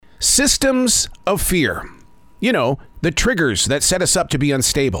Systems of fear. You know, the triggers that set us up to be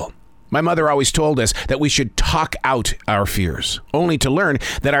unstable. My mother always told us that we should talk out our fears, only to learn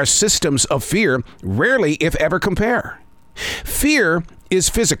that our systems of fear rarely, if ever, compare. Fear is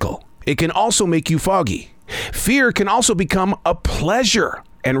physical. It can also make you foggy. Fear can also become a pleasure.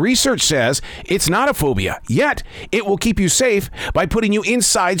 And research says it's not a phobia, yet it will keep you safe by putting you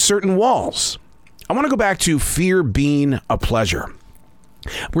inside certain walls. I want to go back to fear being a pleasure.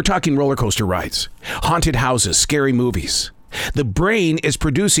 We're talking roller coaster rides, haunted houses, scary movies. The brain is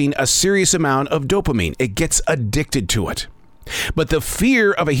producing a serious amount of dopamine. It gets addicted to it. But the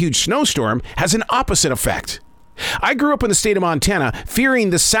fear of a huge snowstorm has an opposite effect. I grew up in the state of Montana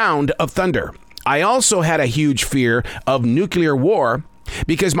fearing the sound of thunder. I also had a huge fear of nuclear war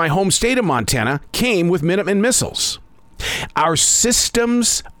because my home state of Montana came with Minuteman missiles. Our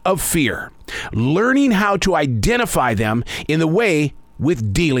systems of fear, learning how to identify them in the way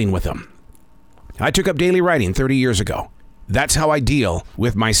with dealing with them. I took up daily writing 30 years ago. That's how I deal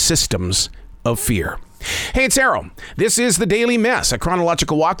with my systems of fear. Hey, it's Arrow. This is The Daily Mess, a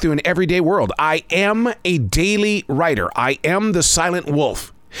chronological walk through an everyday world. I am a daily writer. I am the silent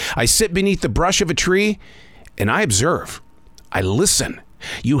wolf. I sit beneath the brush of a tree and I observe. I listen.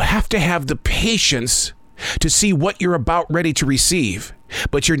 You have to have the patience to see what you're about ready to receive,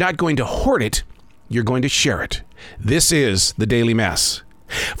 but you're not going to hoard it. You're going to share it. This is The Daily Mess.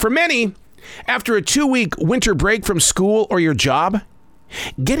 For many, after a 2-week winter break from school or your job,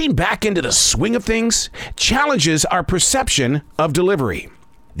 getting back into the swing of things challenges our perception of delivery.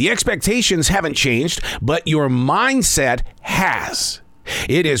 The expectations haven't changed, but your mindset has.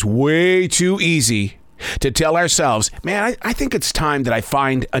 It is way too easy to tell ourselves, man, I think it's time that I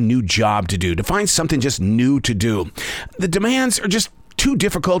find a new job to do, to find something just new to do. The demands are just too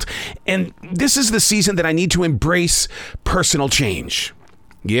difficult, and this is the season that I need to embrace personal change.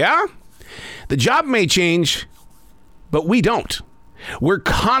 Yeah? The job may change, but we don't. We're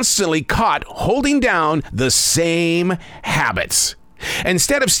constantly caught holding down the same habits.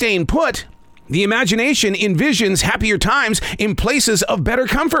 Instead of staying put, the imagination envisions happier times in places of better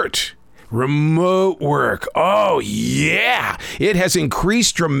comfort. Remote work. Oh, yeah. It has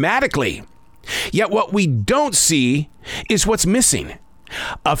increased dramatically. Yet what we don't see is what's missing.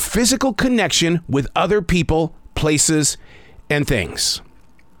 A physical connection with other people, places, and things.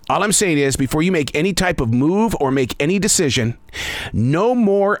 All I'm saying is, before you make any type of move or make any decision, know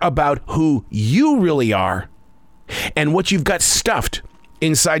more about who you really are and what you've got stuffed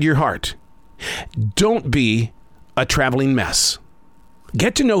inside your heart. Don't be a traveling mess.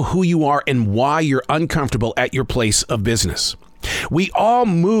 Get to know who you are and why you're uncomfortable at your place of business. We all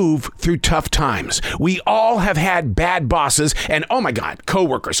move through tough times. We all have had bad bosses and, oh my God,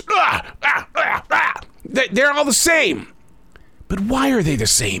 coworkers. They're all the same. But why are they the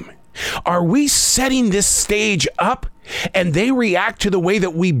same? Are we setting this stage up and they react to the way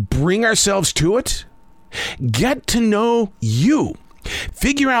that we bring ourselves to it? Get to know you.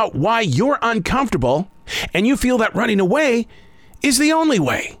 Figure out why you're uncomfortable and you feel that running away is the only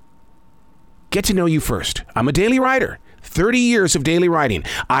way. Get to know you first. I'm a daily writer. 30 years of daily writing.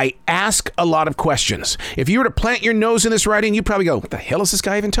 I ask a lot of questions. If you were to plant your nose in this writing, you'd probably go, what the hell is this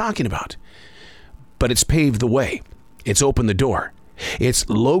guy even talking about? But it's paved the way. It's opened the door. It's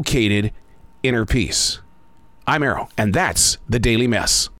located inner peace. I'm Arrow, and that's The Daily Mess.